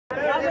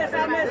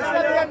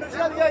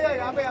नुशरत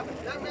यहाँ पे ma'am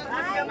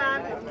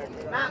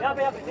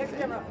next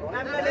camera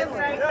ma'am left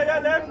side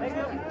left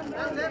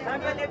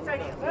ma'am left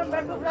side ma'am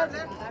back to front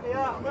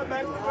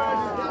back to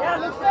front या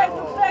look straight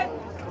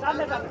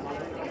सामने ma'am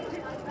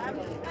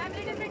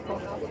little bit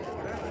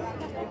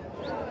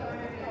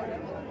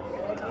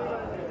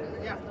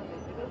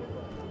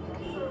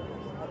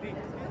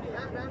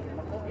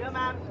या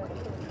ma'am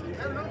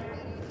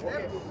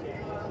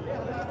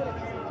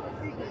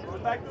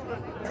back to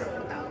front.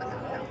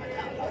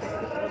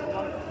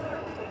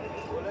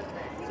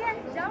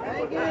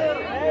 Thank you.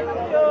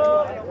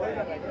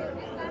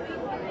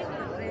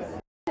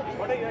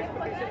 What are your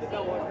expectations with the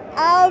award?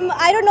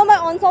 I don't know, my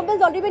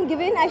ensemble's already been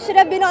given. I should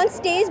have been on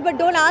stage, but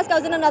don't ask, I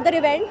was in another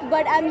event.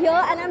 But I'm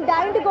here and I'm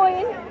dying to go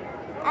in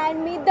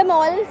and meet them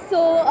all.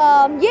 So,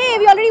 yay,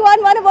 we already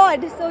won one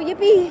award. So,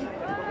 yippee.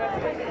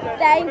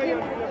 Thank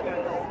you.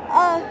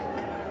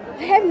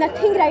 I have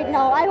nothing right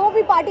now. I hope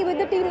we party with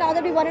the team now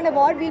that we won an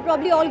award. We'll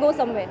probably all go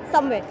somewhere.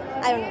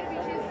 I don't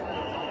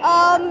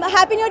know.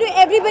 Happy New Year to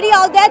everybody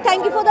out there.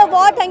 Thank you for the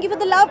award. Thank you for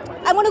the love.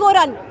 I'm going to go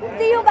run.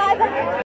 See you. Bye.